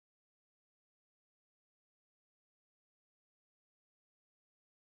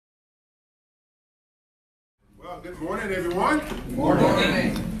Good morning, everyone. Good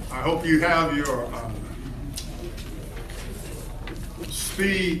morning. I hope you have your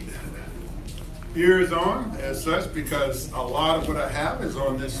speed ears on as such, because a lot of what I have is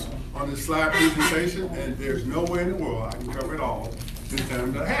on this slide presentation, and there's no way in the world I can cover it all in the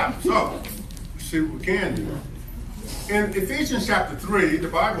time that I have. So, let's see what we can do. In Ephesians chapter 3, the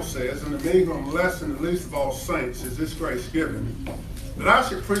Bible says, "And the minimum less and the least of all saints is this grace given, that I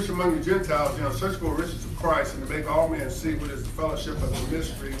should preach among the Gentiles the unsearchable riches of Christ, and to make all men see what is the fellowship of the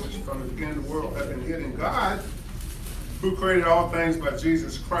mystery, which from the beginning of the world have been hid in God, who created all things by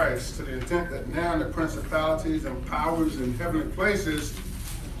Jesus Christ, to the intent that now the principalities and powers in heavenly places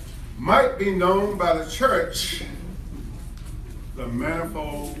might be known by the church, the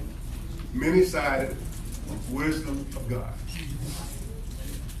manifold, many-sided wisdom of God."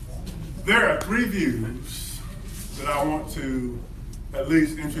 There are three views that I want to at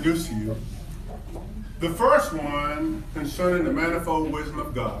least introduce to you. The first one, concerning the manifold wisdom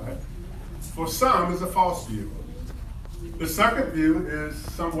of God, for some is a false view. The second view is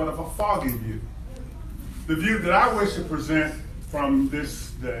somewhat of a foggy view. The view that I wish to present from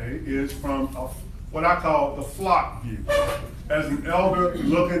this day is from what I call the flock view, as an elder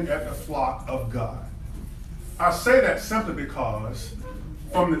looking at the flock of God. I say that simply because,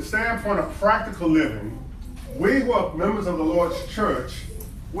 from the standpoint of practical living, we who are members of the Lord's church,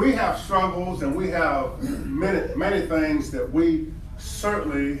 we have struggles and we have many things that we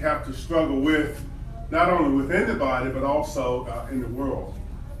certainly have to struggle with, not only within the body, but also in the world.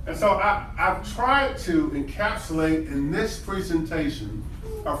 And so I've tried to encapsulate in this presentation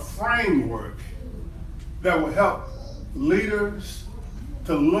a framework that will help leaders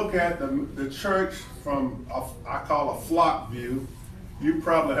to look at the church from, I call a flock view. You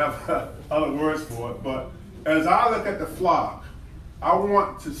probably have other words for it, but as I look at the flock, I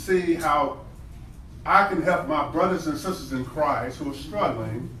want to see how I can help my brothers and sisters in Christ who are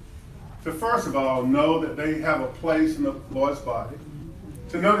struggling to, first of all, know that they have a place in the Lord's body,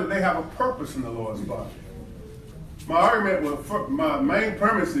 to know that they have a purpose in the Lord's body. My main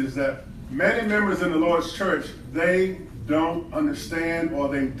premise is that many members in the Lord's church, they don't understand or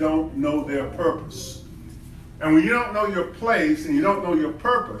they don't know their purpose. And when you don't know your place and you don't know your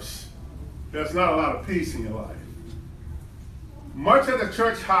purpose, there's not a lot of peace in your life. Much of the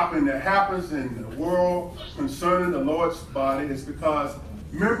church hopping that happens in the world concerning the Lord's body is because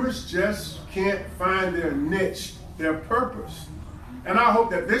members just can't find their niche, their purpose. And I hope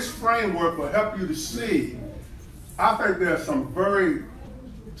that this framework will help you to see. I think there are some very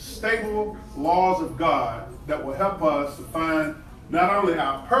stable laws of God that will help us to find not only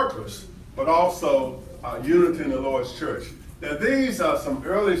our purpose, but also unity in the Lord's church. Now, these are some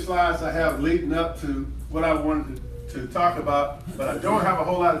early slides I have leading up to what I wanted to talk about, but I don't have a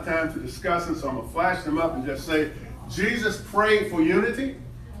whole lot of time to discuss them, so I'm going to flash them up and just say, Jesus prayed for unity,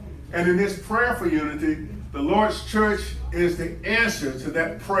 and in this prayer for unity, the Lord's church is the answer to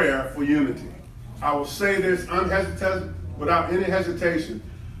that prayer for unity. I will say this unhesitated, without any hesitation.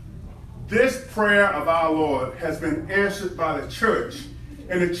 This prayer of our Lord has been answered by the church,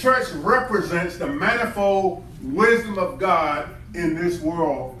 and the church represents the manifold wisdom of God in this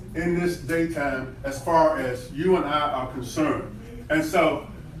world, in this daytime, as far as you and I are concerned. And so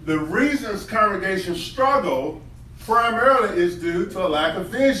the reasons congregations struggle primarily is due to a lack of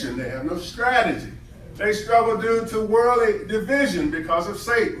vision. They have no strategy. They struggle due to worldly division because of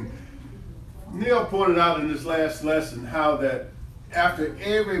Satan. Neil pointed out in this last lesson how that after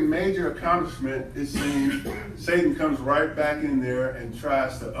every major accomplishment, it seems, Satan comes right back in there and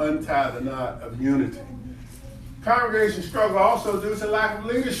tries to untie the knot of unity. Congregation struggle also due to lack of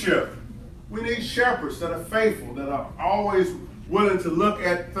leadership. We need shepherds that are faithful, that are always willing to look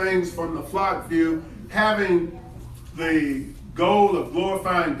at things from the flock view, having the goal of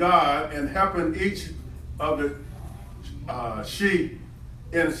glorifying God and helping each of the sheep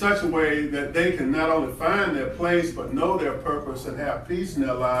in such a way that they can not only find their place, but know their purpose and have peace in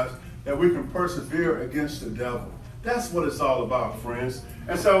their lives, that we can persevere against the devil. That's what it's all about, friends.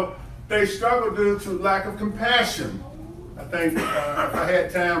 And so they struggle due to lack of compassion. I think if I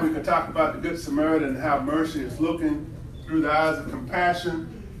had time, we could talk about the Good Samaritan and how mercy is looking through the eyes of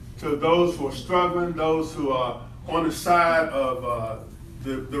compassion to those who are struggling, those who are on the side of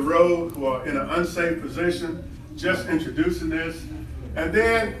the road, who are in an unsafe position, just introducing this. And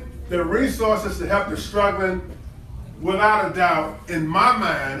then the resources to help the struggling, without a doubt, in my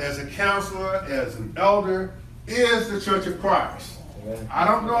mind, as a counselor, as an elder, is the Church of Christ. I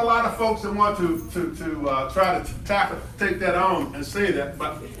don't know a lot of folks that want to try to take that on and say that,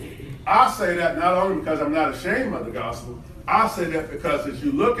 but I say that not only because I'm not ashamed of the gospel, I say that because as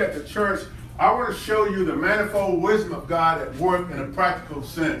you look at the church, I want to show you the manifold wisdom of God at work in a practical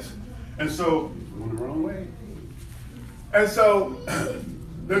sense. And so, going the wrong way. And so,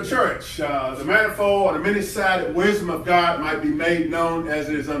 the church, the manifold or the many-sided wisdom of God might be made known as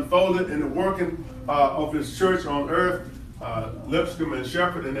it is unfolded in the working of His church on earth. Lipscomb and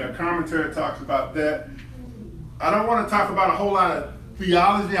Shepherd in their commentary talks about that. I don't want to talk about a whole lot of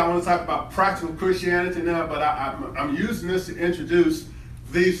theology. I want to talk about practical Christianity now, but I'm using this to introduce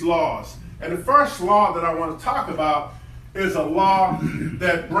these laws. And the first law that I want to talk about is a law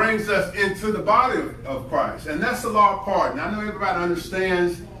that brings us into the body of Christ, and that's the law of pardon. I know everybody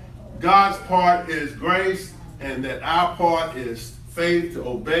understands God's part is grace, and that our part is faith to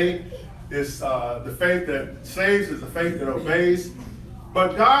obey. It's the faith that saves is the faith that obeys.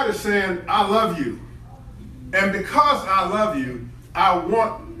 But God is saying, I love you. And because I love you, I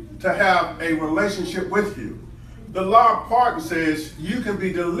want to have a relationship with you. The law of pardon says you can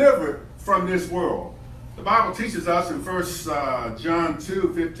be delivered from this world. The Bible teaches us in 1 John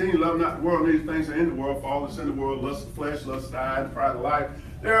 2:15, love not the world, these things are in the world, for all that's in the world, lust of flesh, lust of the eye, pride of life,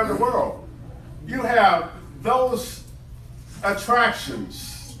 they're in the world. You have those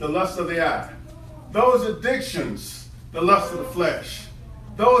attractions, the lust of the eye, those addictions, the lust of the flesh,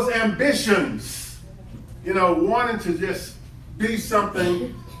 those ambitions, wanting to just be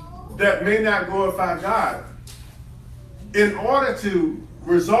something that may not glorify God. In order to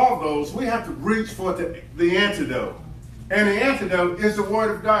resolve those, we have to reach for the antidote. And the antidote is the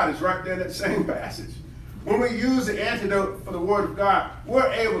Word of God. It's right there in that same passage. When we use the antidote for the Word of God,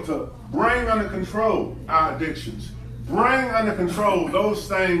 we're able to bring under control our addictions, bring under control those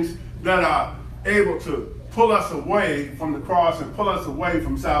things that are able to pull us away from the cross and pull us away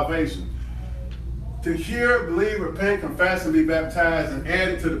from salvation. To hear, believe, repent, confess, and be baptized and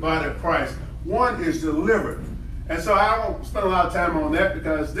added to the body of Christ, one is delivered. And so I won't spend a lot of time on that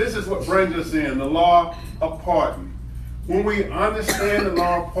because this is what brings us in, the law of pardon. When we understand the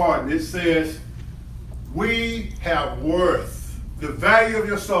law of pardon, it says we have worth, the value of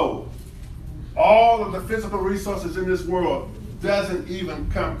your soul. All of the physical resources in this world doesn't even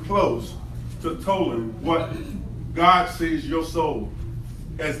come close to totaling what God sees your soul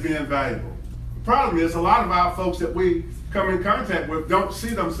as being valuable. The problem is a lot of our folks that we come in contact with don't see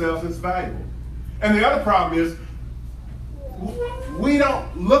themselves as valuable. And the other problem is we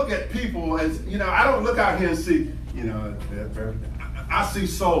don't look at people as, I don't look out here and see, I see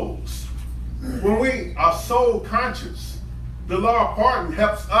souls. When we are soul conscious, the law of pardon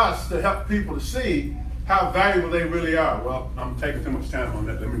helps us to help people to see how valuable they really are. Well, I'm taking too much time on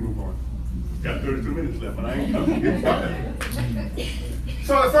that. Let me move on. Got 32 minutes left, but I ain't going to get started.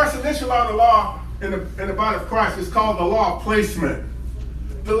 So the first initial law of the law in the body of Christ is called the law of placement.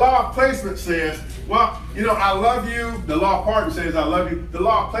 The law of placement says, I love you. The law of pardon says, I love you. The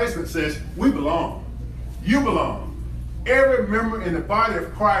law of placement says, we belong. You belong. Every member in the body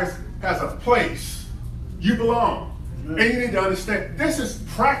of Christ has a place. You belong. And you need to understand, this is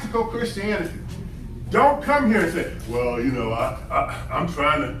practical Christianity. Don't come here and say,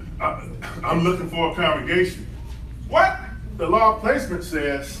 I'm looking for a congregation. What? The law of placement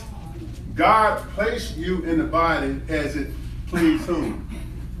says, God placed you in the body as it pleased whom?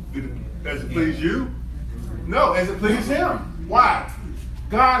 As it pleased you? No, as it pleased Him. Why?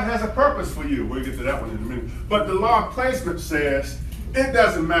 God has a purpose for you. We'll get to that one in a minute. But the law of placement says it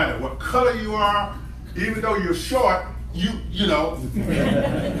doesn't matter what color you are, even though you're short, it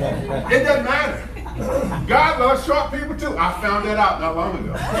doesn't matter. God loves short people too. I found that out not long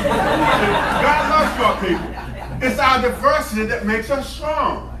ago. God loves short people. It's our diversity that makes us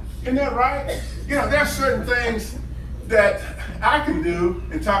strong. Isn't that right? There are certain things that I can do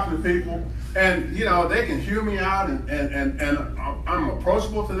in talking to people, and they can hear me out, and I'm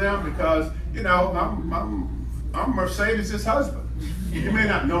approachable to them because I'm Mercedes' husband. You may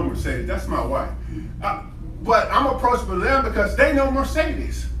not know Mercedes, that's my wife. But I'm approachable to them because they know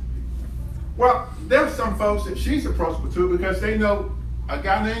Mercedes. Well, there's some folks that she's approachable to because they know a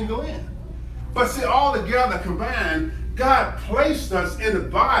guy named Glenn. But see, all together combined, God placed us in the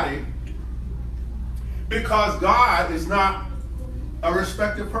body because God is not a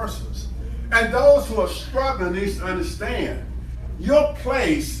respected persons. And those who are struggling need to understand, your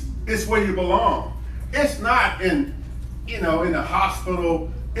place is where you belong. It's not in the hospital.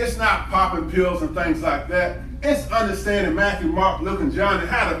 It's not popping pills and things like that. It's understanding Matthew, Mark, Luke, and John and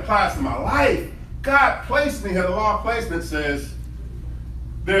how it applies to my life. God placed me here. The law of placement says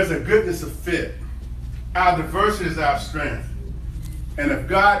there's a goodness of fit. Our diversity is our strength. And if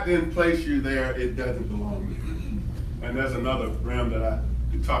God didn't place you there, it doesn't belong to you. And there's another realm that I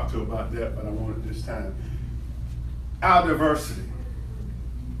could talk to about that, but I won't at this time. Our diversity.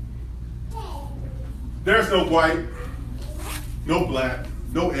 There's no white, no black,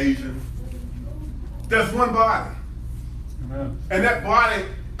 no Asian. There's one body. Amen. And that body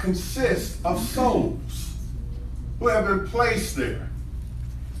consists of souls who have been placed there.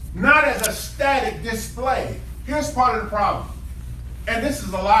 Not as a static display. Here's part of the problem. And this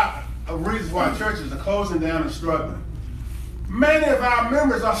is a lot of reasons why churches are closing down and struggling. Many of our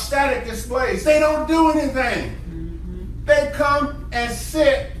members are static displays. They don't do anything. They come and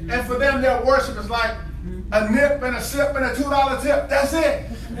sit, and for them their worship is like a nip and a sip and a $2 tip. That's it.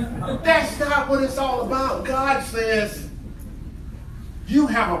 That's not what it's all about. God says, you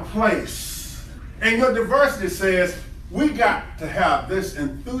have a place. And your diversity says, we got to have this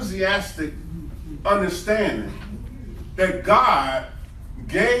enthusiastic understanding that God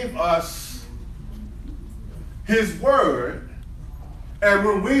gave us his word, and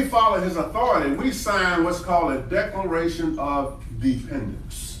when we follow his authority, we sign what's called a declaration of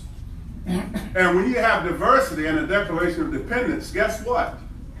dependence. And when you have diversity and a declaration of dependence, guess what?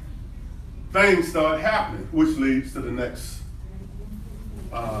 Things start happening, which leads to the next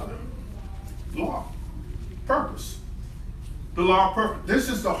law, purpose. The law of purpose. This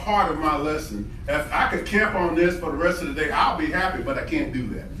is the heart of my lesson. If I could camp on this for the rest of the day, I'll be happy, but I can't do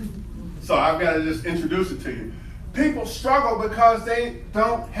that. So I've got to just introduce it to you. People struggle because they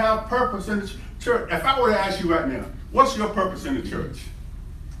don't have purpose in the church. If I were to ask you right now, what's your purpose in the church?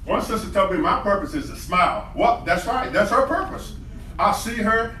 One sister told me my purpose is to smile. Well, that's right. That's her purpose. I see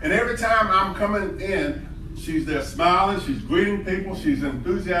her, and every time I'm coming in, she's there smiling. She's greeting people. She's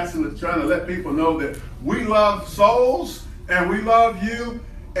enthusiastically trying to let people know that we love souls, and we love you,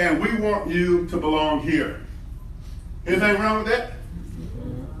 and we want you to belong here. Anything wrong with that?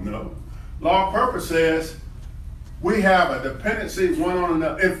 No. Law of purpose says we have a dependency one on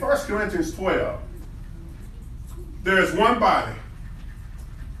another. In 1 Corinthians 12, there is one body,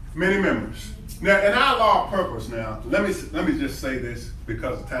 many members. Now, in our law of purpose now, let me just say this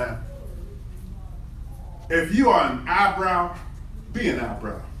because of time. If you are an eyebrow, be an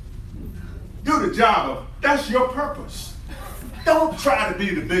eyebrow. Do the job of, that's your purpose. Don't try to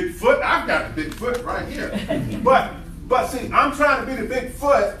be the big foot. I've got the big foot right here. But see, I'm trying to be the big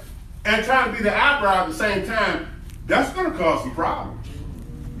foot and trying to be the eyebrow at the same time. That's going to cause some problems.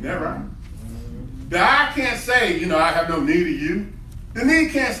 Isn't that right? The eye can't say, I have no need of you. The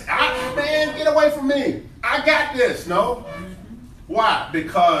need can't say, man, get away from me. I got this. No. Why?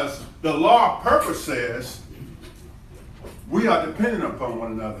 Because the law of purpose says we are dependent upon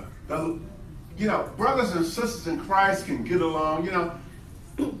one another. Brothers and sisters in Christ can get along.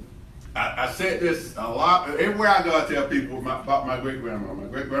 I said this a lot. Everywhere I go, I tell people about my great-grandma. My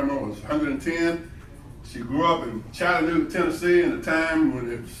great-grandma was 110. She grew up in Chattanooga, Tennessee, in a time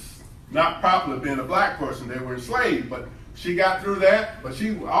when it's not popular being a black person. They were enslaved, but she got through that. But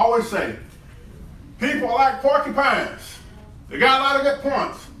she would always say, people are like porcupines. They got a lot of good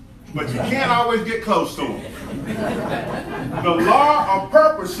points, but you can't always get close to them. The law of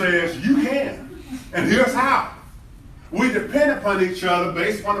purpose says you can. And here's how. We depend upon each other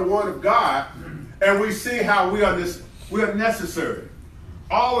based on the word of God, and we see how we are necessary.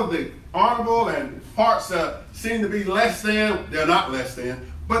 All of the honorable and parts that seem to be less than, they're not less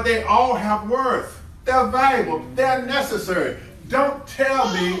than, but they all have worth. They're valuable. They're necessary. Don't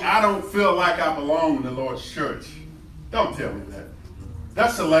tell me I don't feel like I belong in the Lord's church. Don't tell me that.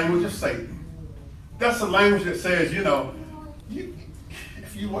 That's the language of Satan. That's the language that says,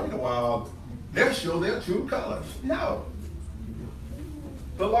 if you wait a while, they'll show their true colors. No.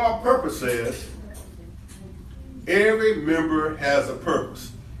 The law of purpose says every member has a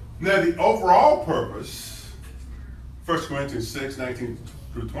purpose. Now, the overall purpose, 1 Corinthians 6, 19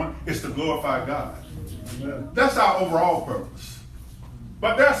 through 20, is to glorify God. Amen. That's our overall purpose.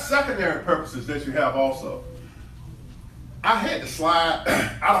 But there are secondary purposes that you have also. I had the slide.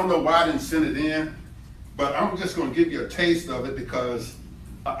 I don't know why I didn't send it in, but I'm just going to give you a taste of it because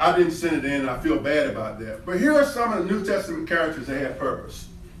I didn't send it in and I feel bad about that. But here are some of the New Testament characters that had purpose.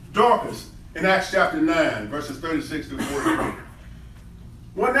 Dorcas in Acts chapter 9, verses 36 to 43.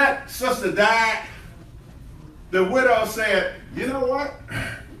 When that sister died, the widow said, you know what?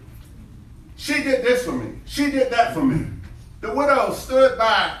 She did this for me. She did that for me. The widow stood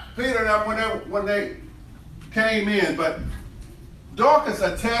by Peter and them when they came in, but Dorcas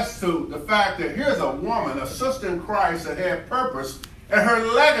attests to the fact that here's a woman, a sister in Christ that had purpose, and her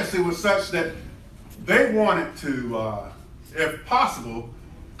legacy was such that they wanted to, if possible,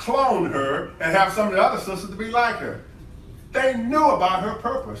 clone her and have some of the other sisters to be like her. They knew about her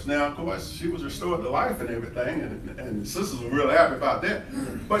purpose. Now, of course, she was restored to life and everything, and the sisters were real happy about that.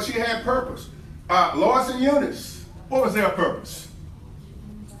 But she had purpose. Lois and Eunice, what was their purpose?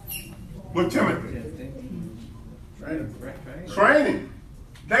 With Timothy. Training.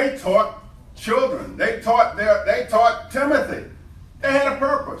 They taught children. They taught Timothy. They had a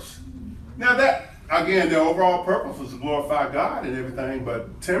purpose. Now that, again, their overall purpose was to glorify God and everything,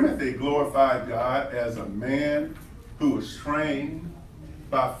 but Timothy glorified God as a man who was trained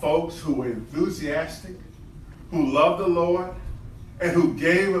by folks who were enthusiastic, who loved the Lord, and who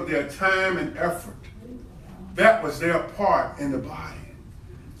gave of their time and effort. That was their part in the body.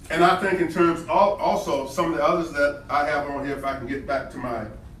 And I think in terms also some of the others that I have on here, if I can get back to my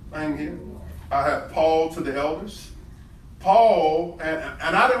thing here, I have Paul to the elders. Paul, and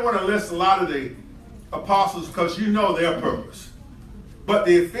I didn't want to list a lot of the apostles because you know their purpose. But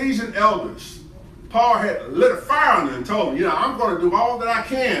the Ephesian elders, Paul had lit a fire on them and told them, I'm going to do all that I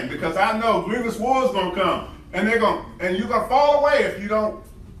can because I know grievous war's going to come. And you're going to fall away if you don't.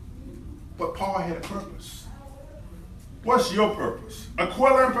 But Paul had a purpose. What's your purpose?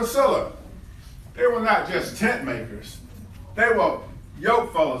 Aquila and Priscilla, they were not just tent makers. They were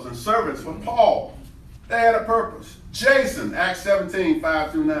yoke fellows and servants for Paul. They had a purpose. Jason, Acts 17,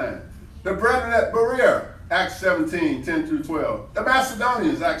 5 through 9. The brethren at Berea, Acts 17, 10 through 12. The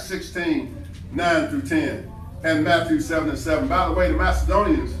Macedonians, Acts 16, 9 through 10. And Matthew 7 and 7. By the way, the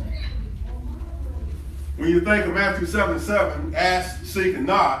Macedonians, when you think of Matthew 7 and 7, ask, seek, and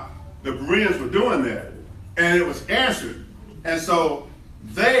knock, the Bereans were doing that. And it was answered. And so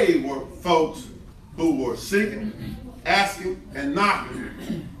they were folks who were seeking, asking, and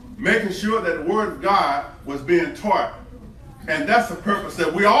knocking, making sure that the word of God was being taught. And that's the purpose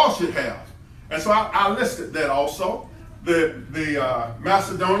that we all should have. And so I listed that also. The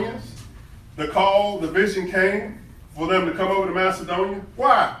Macedonians, the call, the vision came for them to come over to Macedonia.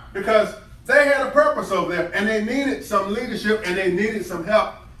 Why? Because they had a purpose over there, and they needed some leadership, and they needed some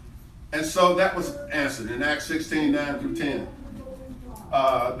help. And so that was answered in Acts 16, 9 through 10.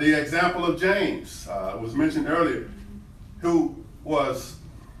 The example of James was mentioned earlier, who was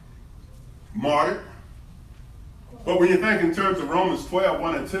martyred. But when you think in terms of Romans 12,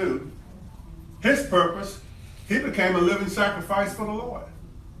 1 and 2, his purpose, he became a living sacrifice for the Lord.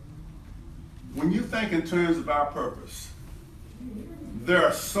 When you think in terms of our purpose, there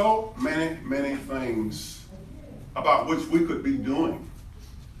are so many things about which we could be doing.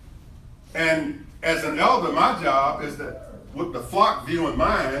 And as an elder, my job is that, with the flock view in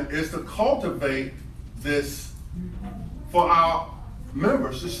mind, is to cultivate this for our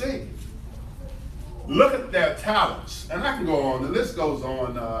members to see. Look at their talents. And I can go on. The list goes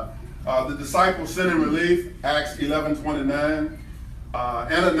on. The disciples sent in relief, Acts 11:29.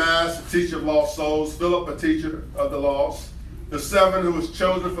 Ananias, a teacher of lost souls. Philip, a teacher of the lost. The 7 who was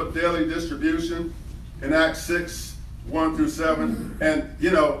chosen for daily distribution in Acts 6, 1 through 7. And,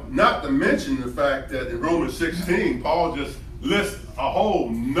 not to mention the fact that in Romans 16, Paul just lists a whole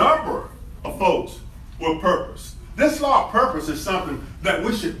number of folks with purpose. This law of purpose is something that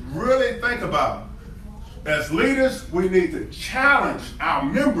we should really think about. As leaders, we need to challenge our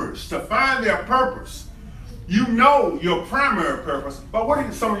members to find their purpose. You know your primary purpose, but what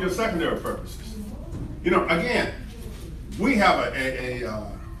are some of your secondary purposes? Again, we have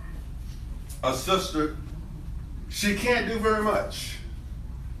a sister. She can't do very much.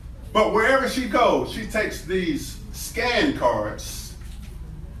 But wherever she goes, she takes these scan cards.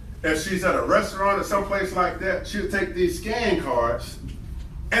 If she's at a restaurant or someplace like that, she'll take these scan cards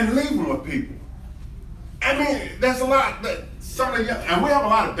and leave them with people. I mean, there's a lot that some of the young, and we have a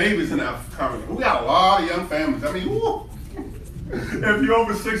lot of babies in our community. We got a lot of young families. I mean, woo. If you're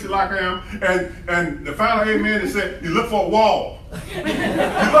over 60 like I am, and the final amen is said, you look for a wall. You look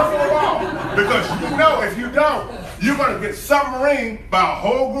for a wall. Because you know if you don't, you're going to get submarined by a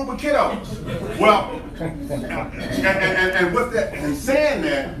whole group of kiddos. Well, and with that, and saying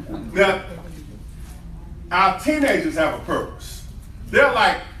that, now, our teenagers have a purpose. They're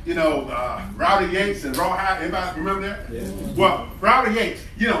like, Rowdy Yates and Rawhide. Anybody remember that? Yeah. Well, Rowdy Yates,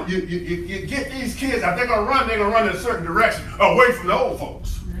 you get these kids, if they're going to run in a certain direction, away from the old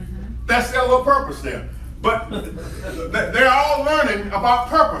folks. That's their little purpose there. But they're all learning about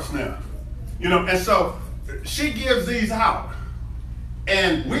purpose now. And so she gives these out.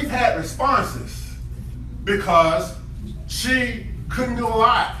 And we've had responses because she couldn't do a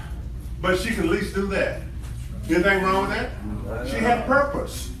lot, but she can at least do that. Anything wrong with that? She had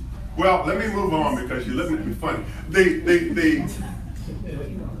purpose. Well, let me move on because you're looking at me funny.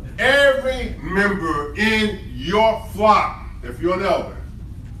 Every member in your flock, if you're an elder,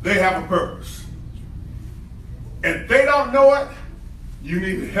 they have a purpose. If they don't know it, you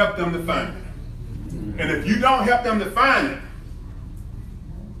need to help them to find it. And if you don't help them to find it,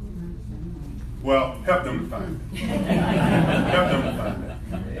 well, help them to find it. Help them to find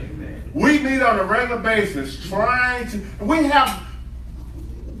it. We meet on a regular basis trying to, we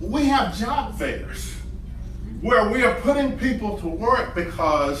have job fairs where we are putting people to work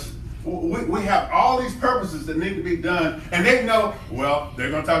because we have all these purposes that need to be done, and they know, well,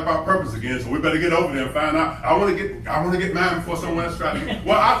 they're going to talk about purpose again, so we better get over there and find out. I want to get mine before someone else tries to get.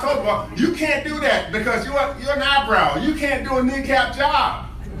 Well, I told you, well, you can't do that because you're an eyebrow. You can't do a kneecap job.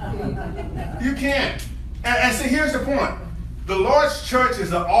 You can't. And see, here's the point. The Lord's church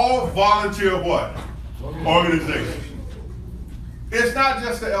is an all-volunteer what? Organization. It's not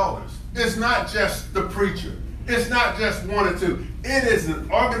just the elders. It's not just the preacher. It's not just one or two. It is an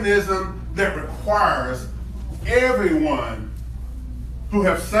organism that requires everyone who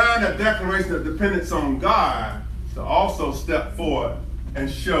have signed a declaration of dependence on God to also step forward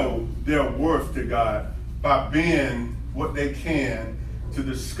and show their worth to God by being what they can to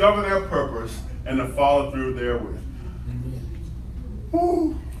discover their purpose and to follow through therewith.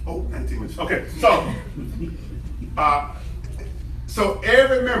 Woo. Oh, 19 minutes. Okay, so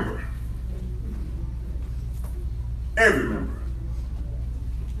every member,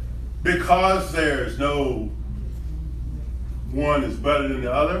 because there's no one is better than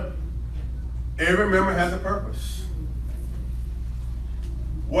the other, every member has a purpose.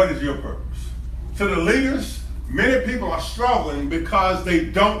 What is your purpose? To the leaders, many people are struggling because they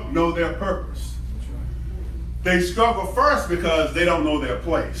don't know their purpose. They struggle first because they don't know their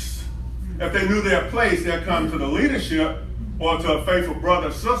place. If they knew their place, they'll come to the leadership or to a faithful brother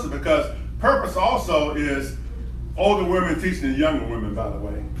or sister, because purpose also is older women teaching the younger women, by the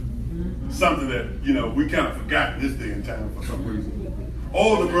way. Something that, we kind of forgot this day and time for some reason.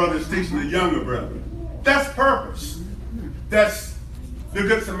 Older brothers teaching the younger brother. That's purpose. That's the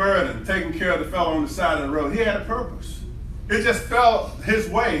Good Samaritan taking care of the fellow on the side of the road. He had a purpose. It just fell his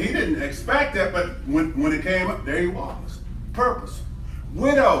way. He didn't expect that, but when it came up, there he was. Purpose.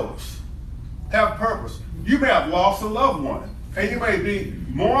 Widows have purpose. You may have lost a loved one, and you may be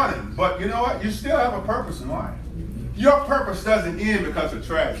mourning, but you know what? You still have a purpose in life. Your purpose doesn't end because of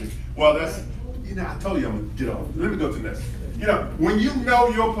tragedy. Well, that's, I told you I'm going to get off. Let me go to the next. When you know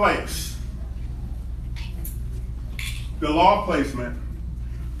your place, the law of placement,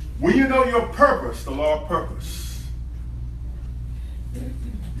 when you know your purpose, the law of purpose,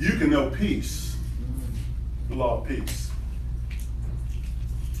 you can know peace, the law of peace.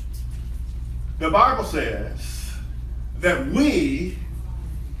 The Bible says that we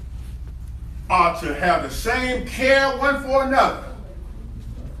are to have the same care one for another,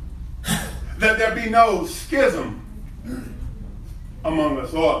 that there be no schism among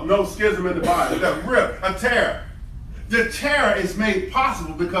us, or no schism in the body, a tear. The tear is made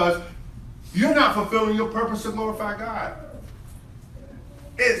possible because you're not fulfilling your purpose to glorify God.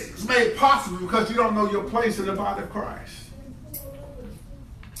 It's made possible because you don't know your place in the body of Christ.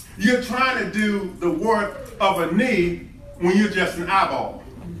 You're trying to do the work of a knee when you're just an eyeball.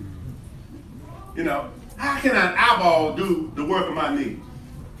 How can an eyeball do the work of my knee?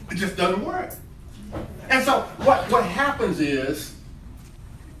 It just doesn't work. And so what happens is,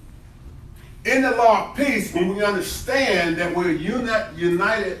 in the law of peace, when we understand that we're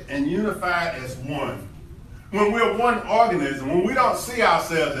united and unified as one, when we're one organism, when we don't see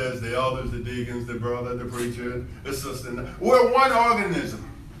ourselves as the elders, the deacons, the brother, the preacher, the sister, we're one organism.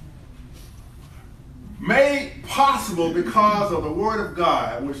 Made possible because of the Word of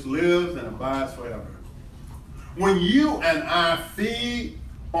God, which lives and abides forever. When you and I feed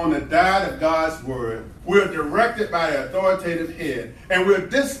on the diet of God's Word, we're directed by the authoritative head, and we're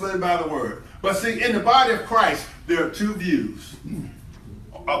disciplined by the Word. But see, in the body of Christ, there are two views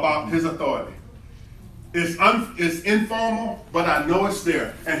about His authority. It's informal, but I know it's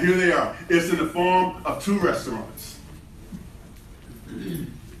there. And here they are. It's in the form of two restaurants.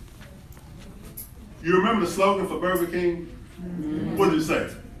 You remember the slogan for Burger King? What did it say?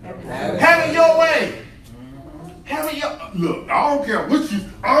 Have it your way. Have it your... Look, I don't care what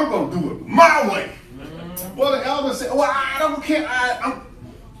I'm going to do it my way. Well, the elder said, well, I don't care. I'm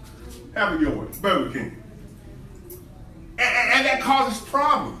have it your way. Burger King. And that causes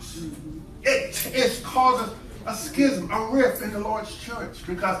problems. It causes a schism, a rift in the Lord's church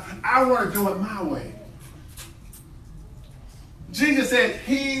because I want to do it my way. Jesus said,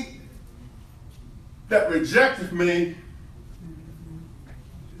 he that rejecteth me,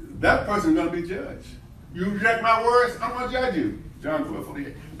 that person's going to be judged. You reject my words, I'm going to judge you. John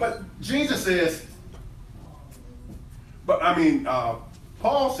 12:48. But Jesus says,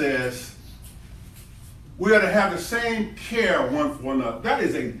 Paul says, we are to have the same care one for another. That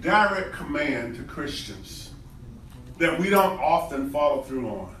is a direct command to Christians that we don't often follow through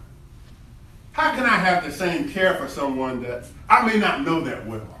on. How can I have the same care for someone that I may not know that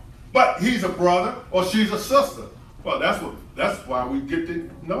well? But he's a brother or she's a sister. Well, that's why we get to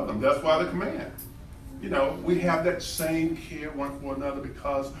know them. That's why the command. You know, we have that same care one for another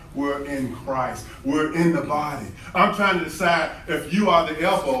because we're in Christ. We're in the body. I'm trying to decide if you are the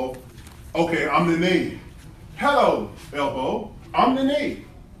elbow. Okay, I'm the knee. Hello, elbow. I'm the knee.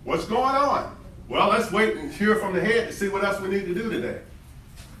 What's going on? Well, let's wait and hear from the head to see what else we need to do today.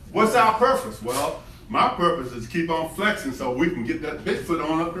 What's our purpose? Well, my purpose is to keep on flexing so we can get that Bigfoot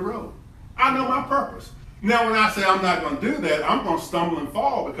on up the road. I know my purpose. Now, when I say I'm not going to do that, I'm going to stumble and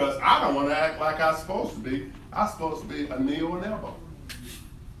fall because I don't want to act like I'm supposed to be. I'm supposed to be a knee or an elbow.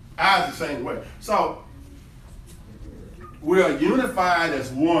 Eyes the same way. So, we are unified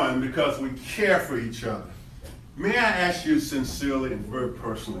as one because we care for each other. May I ask you sincerely and very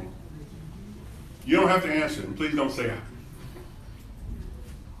personally, you don't have to answer, and please don't say I.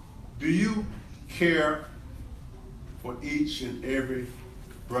 Do you care for each and every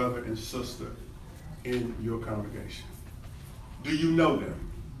brother and sister in your congregation? Do you know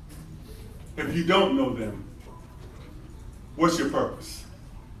them? If you don't know them, what's your purpose?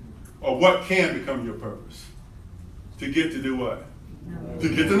 Or what can become your purpose? To get to do what? To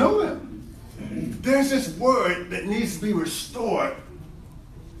get to know them. There's this word that needs to be restored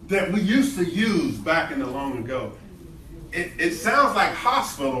that we used to use back in the long ago. It sounds like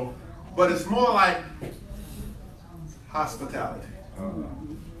hospital, but it's more like hospitality.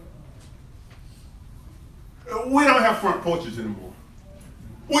 We don't have front porches anymore.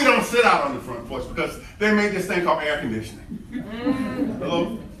 We don't sit out on the front porch because they made this thing called air conditioning.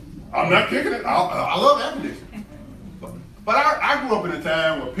 Hello? I'm not kicking it. I love air conditioning. But I grew up in a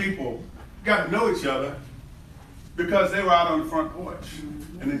time where people got to know each other because they were out on the front porch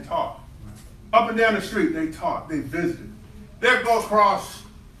and they talked. Up and down the street, they talked, they visited. They'd go across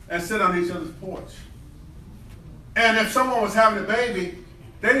and sit on each other's porch. And if someone was having a baby,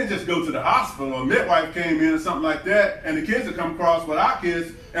 they didn't just go to the hospital or a midwife came in or something like that, and the kids would come across with our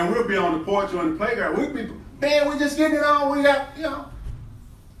kids, and we'll be on the porch or on the playground. We'd be, man, we're just getting it on. We got, you know.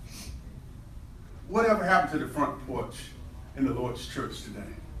 Whatever happened to the front porch in the Lord's church today?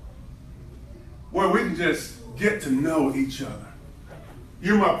 Where we can just get to know each other.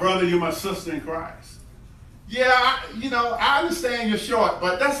 You're my brother, you're my sister in Christ. Yeah, I understand you're short,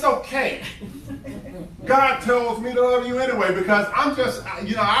 but that's okay. God tells me to love you anyway because I'm just,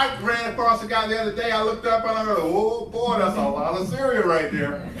 I ran across a guy the other day. I looked up and I go, oh boy, that's a lot of cereal right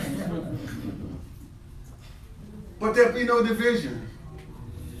there. But there'll be no division.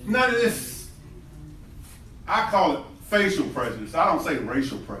 None of this, I call it facial prejudice. I don't say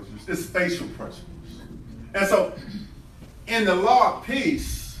racial prejudice. It's facial prejudice. And so, in the law of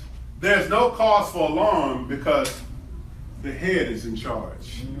peace, there's no cause for alarm because the head is in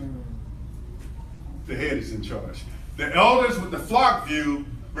charge. The head is in charge. The elders with the flock view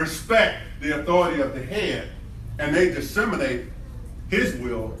respect the authority of the head, and they disseminate his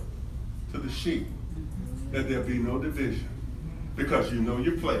will to the sheep, that there be no division, because you know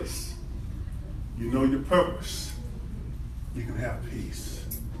your place, you know your purpose, you can have peace.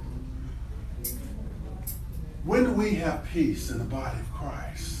 When do we have peace in the body of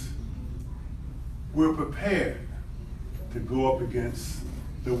Christ? We're prepared to go up against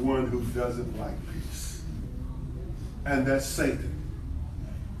the one who doesn't like peace, and that's Satan.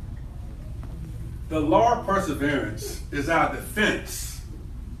 The law of perseverance is our defense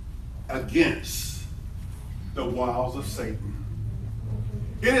against the wiles of Satan.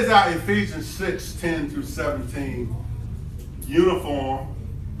 It is our Ephesians 6:10 through 17 uniform,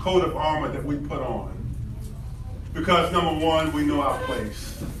 coat of armor that we put on. Because number one, we know our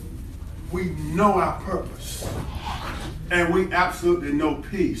place. We know our purpose. And we absolutely know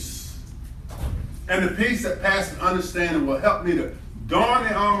peace. And the peace that passes understanding will help me to don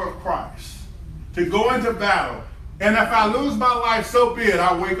the armor of Christ, to go into battle. And if I lose my life, so be it.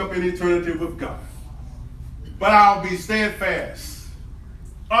 I'll wake up in eternity with God. But I'll be steadfast,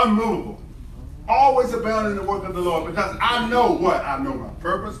 unmovable, always abounding in the work of the Lord, because I know what? I know my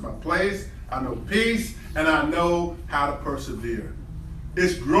purpose, my place, I know peace, and I know how to persevere.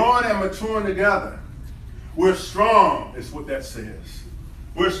 It's growing and maturing together. We're strong, is what that says.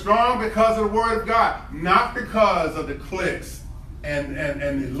 We're strong because of the Word of God, not because of the cliques and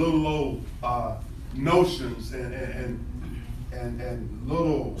the little old notions and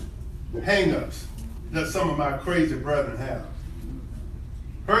little hang-ups that some of my crazy brethren have.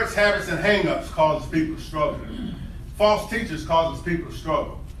 Hurts, habits, and hang-ups causes people to struggle. False teachers causes people to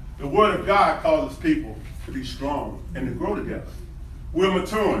struggle. The Word of God causes people to be strong and to grow together. We're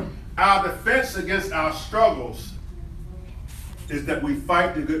maturing. Our defense against our struggles is that we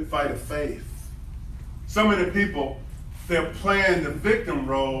fight the good fight of faith. So many people they're playing the victim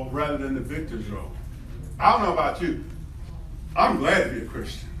role rather than the victor's role. I don't know about you. I'm glad to be a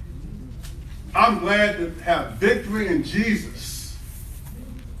Christian. I'm glad to have victory in Jesus.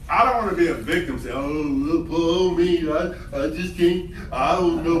 I don't want to be a victim, say, oh, poor me, I just can't, I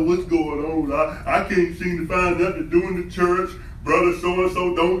don't know what's going on. I can't seem to find nothing to do in the church. Brother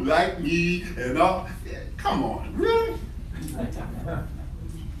so-and-so don't like me and all. Yeah, come on, really?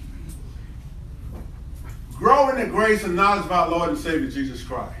 Grow in the grace and knowledge of our Lord and Savior Jesus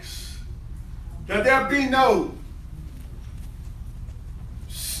Christ. That there be no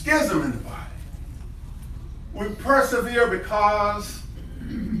schism in the body. We persevere because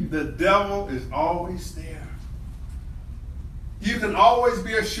the devil is always there. You can always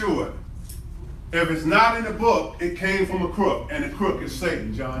be assured, if it's not in the book, it came from a crook, and the crook is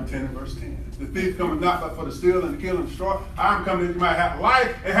Satan, John 10 and verse 10. The thief cometh not but for to steal and to kill and destroy. I am coming that you might have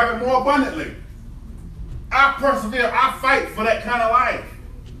life and have it more abundantly. I persevere, I fight for that kind of life.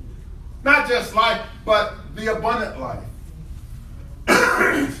 Not just life, but the abundant life.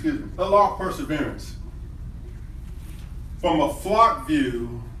 Excuse me. The law of perseverance. From a flock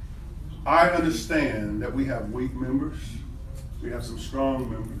view, I understand that we have weak members. We have some strong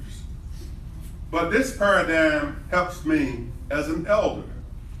members. But this paradigm helps me as an elder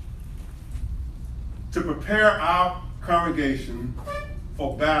to prepare our congregation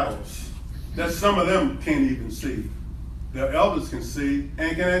for battles that some of them can't even see. The elders can see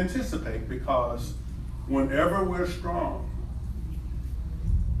and can anticipate, because whenever we're strong,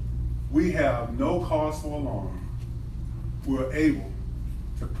 we have no cause for alarm. We're able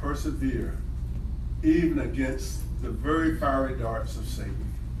to persevere even against the very fiery darts of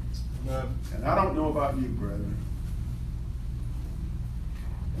Satan. And I don't know about you, brethren.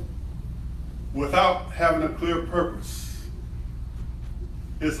 Without having a clear purpose,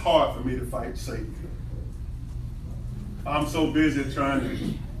 it's hard for me to fight Satan. I'm so busy trying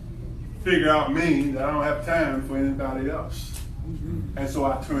to figure out me that I don't have time for anybody else. And so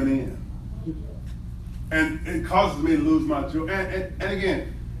I turn in. And it causes me to lose my joy. And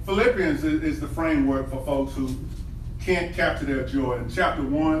again, Philippians is the framework for folks who can't capture their joy. In chapter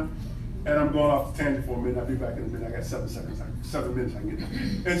 1, and I'm going off the tangent for a minute. I'll be back in a minute. I got 7 minutes I can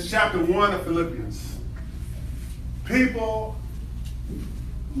get there. In chapter 1 of Philippians, people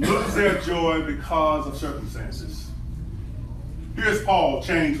lose their joy because of circumstances. Here's Paul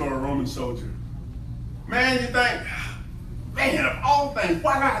chained for a Roman soldier. Man, you think, man, of all things,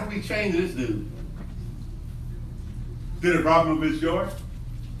 why not we change this dude? Did it rob him of his joy?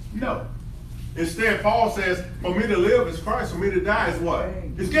 No. Instead, Paul says, for me to live is Christ, for me to die is what?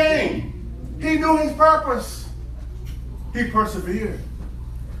 It's gain. He knew his purpose. He persevered.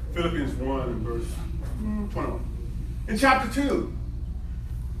 Philippians 1 and verse 21. In chapter 2,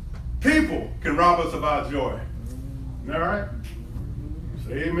 people can rob us of our joy. All right?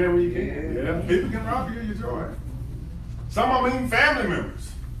 Say amen when you can. Yeah, people can rob you of your joy. Some of them even family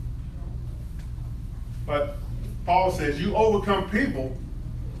members. But Paul says you overcome people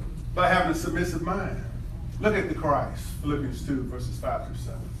by having a submissive mind. Look at the Christ, Philippians 2, verses 5 through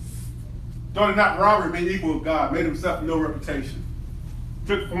 7. Though it not robbery made equal with God, made himself no reputation,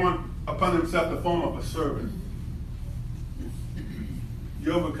 took upon himself the form of a servant.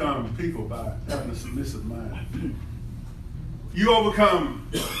 You overcome people by having a submissive mind. You overcome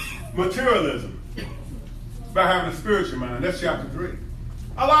materialism by having a spiritual mind. That's chapter 3.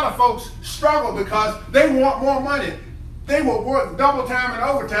 A lot of folks struggle because they want more money. They will work double time and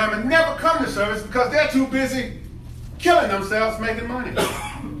overtime and never come to service because they're too busy killing themselves making money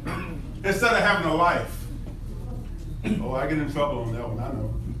instead of having a life. Oh, I get in trouble on that one, I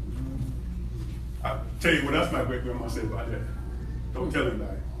know. I'll tell you what else my great-grandma said about that. Don't tell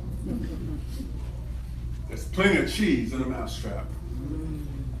anybody. There's plenty of cheese in a mousetrap.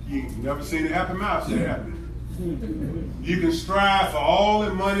 You've never seen a happy mouse, have you? You can strive for all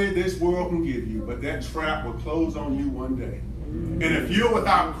the money this world can give you, but that trap will close on you one day. And if you're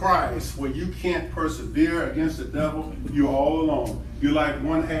without Christ, where you can't persevere against the devil, you're all alone. You're like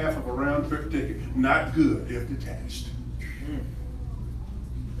one half of a round-trip ticket. Not good if detached.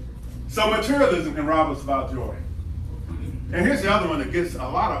 So materialism can rob us of our joy. And here's the other one that gets a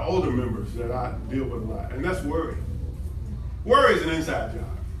lot of older members that I deal with a lot, and that's worry. Worry is an inside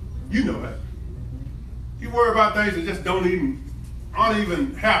job. You know that. You worry about things that just aren't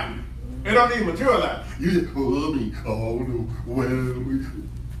even happening. They don't even materialize. You just, oh no, well,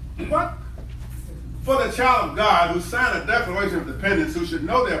 what? For the child of God who signed a declaration of dependence, who should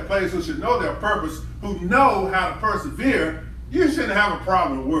know their place, who should know their purpose, who know how to persevere, you shouldn't have a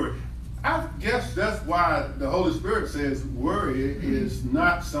problem with worry. I guess that's why the Holy Spirit says worry is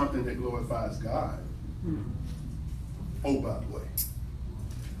not something that glorifies God. Oh, by the way.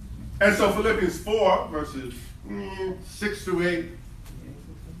 And so Philippians 4, verses 6 through 8,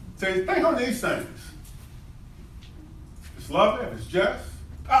 says, think on these things. It's lovely, it's just.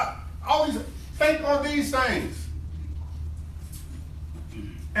 Think on these things.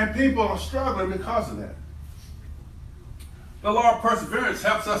 And people are struggling because of that. The law of perseverance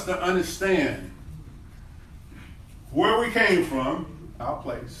helps us to understand where we came from, our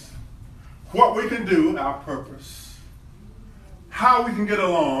place, what we can do, our purpose, how we can get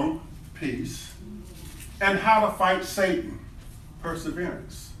along, peace, and how to fight Satan,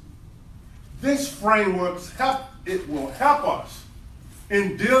 perseverance. This framework will help us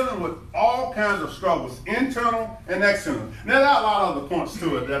in dealing with all kinds of struggles, internal and external. Now, there are a lot of other points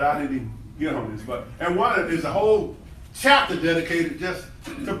to it that I didn't even get on this, and one of it is a whole chapter dedicated just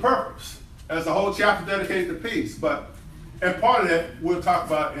to purpose. There's a whole chapter dedicated to peace, and part of that we'll talk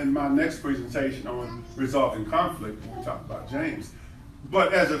about in my next presentation on resolving conflict when we talk about James.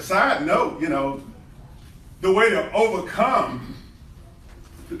 But as a side note, the way to overcome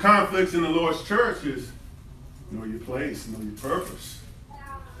the conflicts in the Lord's church is know your place, know your purpose.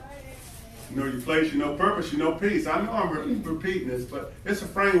 You know your place, you know purpose, you know peace. I know I'm repeating this, but it's a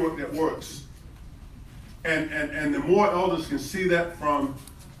framework that works. And the more elders can see that from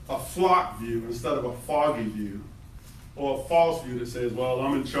a flock view instead of a foggy view, or a false view that says, well,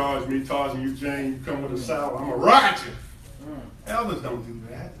 I'm in charge, me, Tarzan, you, Jane, you come with a saddle, I'm going to rock at you. Elders don't do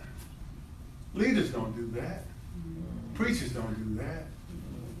that. Leaders don't do that. Preachers don't do that.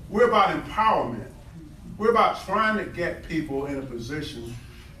 We're about empowerment. We're about trying to get people in a position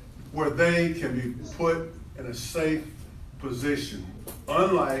where they can be put in a safe position,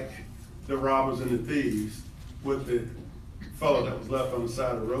 unlike the robbers and the thieves with the fellow that was left on the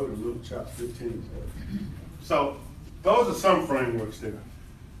side of the road in Luke chapter 15. So those are some frameworks there.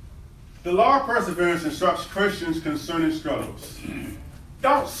 The law of perseverance instructs Christians concerning struggles.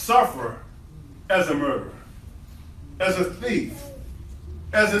 Don't suffer as a murderer, as a thief,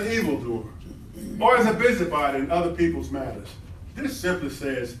 as an evildoer, or as a busybody in other people's matters. This simply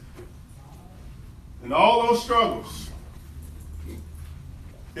says, in all those struggles,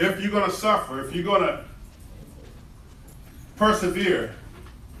 if you're going to suffer, if you're going to persevere,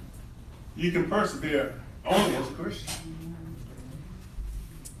 you can persevere only as a Christian.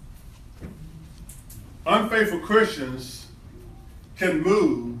 Unfaithful Christians can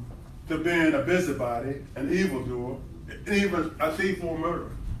move to being a busybody, an evildoer, even a thief or a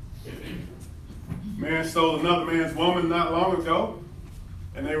murderer. Man stole another man's woman not long ago,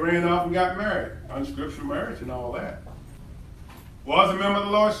 and they ran off and got married. Unscriptural marriage and all that. Was a member of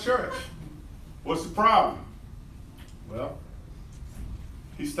the Lord's church. What's the problem? Well,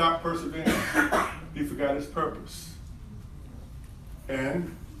 he stopped persevering. He forgot his purpose.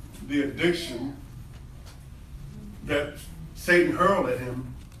 And the addiction that Satan hurled at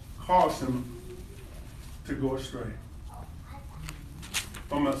him caused him to go astray.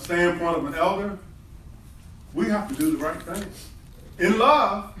 From a standpoint of an elder, we have to do the right things. In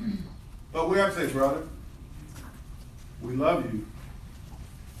love, but we have to say, brother, we love you,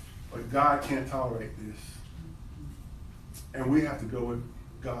 but God can't tolerate this. And we have to go with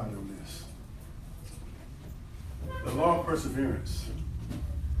God on this. The law of perseverance.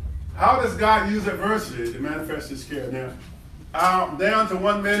 How does God use adversity to manifest his care? Now, I'm down to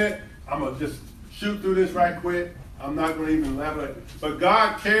 1 minute. I'm going to just shoot through this right quick. I'm not going to even elaborate. But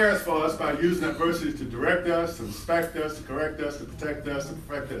God cares for us by using adversity to direct us, to inspect us, to correct us, to protect us, to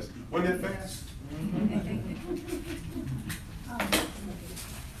perfect us. Wasn't it fast?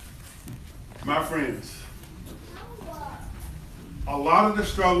 My friends, a lot of the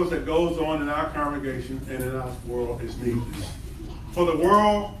struggles that goes on in our congregation and in our world is needless. For the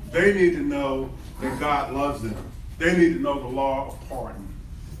world, they need to know that God loves them. They need to know the law of pardon.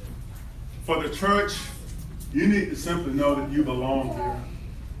 For the church, you need to simply know that you belong here.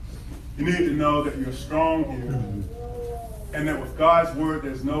 You need to know that you're strong here. And that with God's word,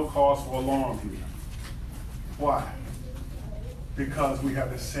 there's no cause for alarm here. Why? Because we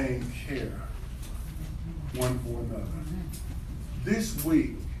have the same care one for another. This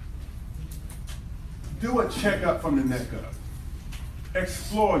week, do a checkup from the neck up.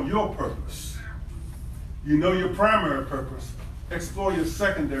 Explore your purpose. You know your primary purpose. Explore your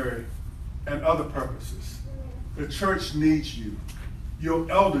secondary and other purposes. The church needs you. Your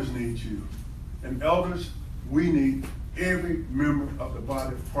elders need you. And elders, we need every member of the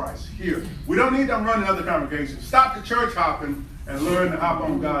body of Christ here. We don't need them running other congregations. Stop the church hopping and learn to hop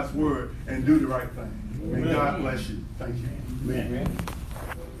on God's word and do the right thing. May God bless you. Thank you. Amen.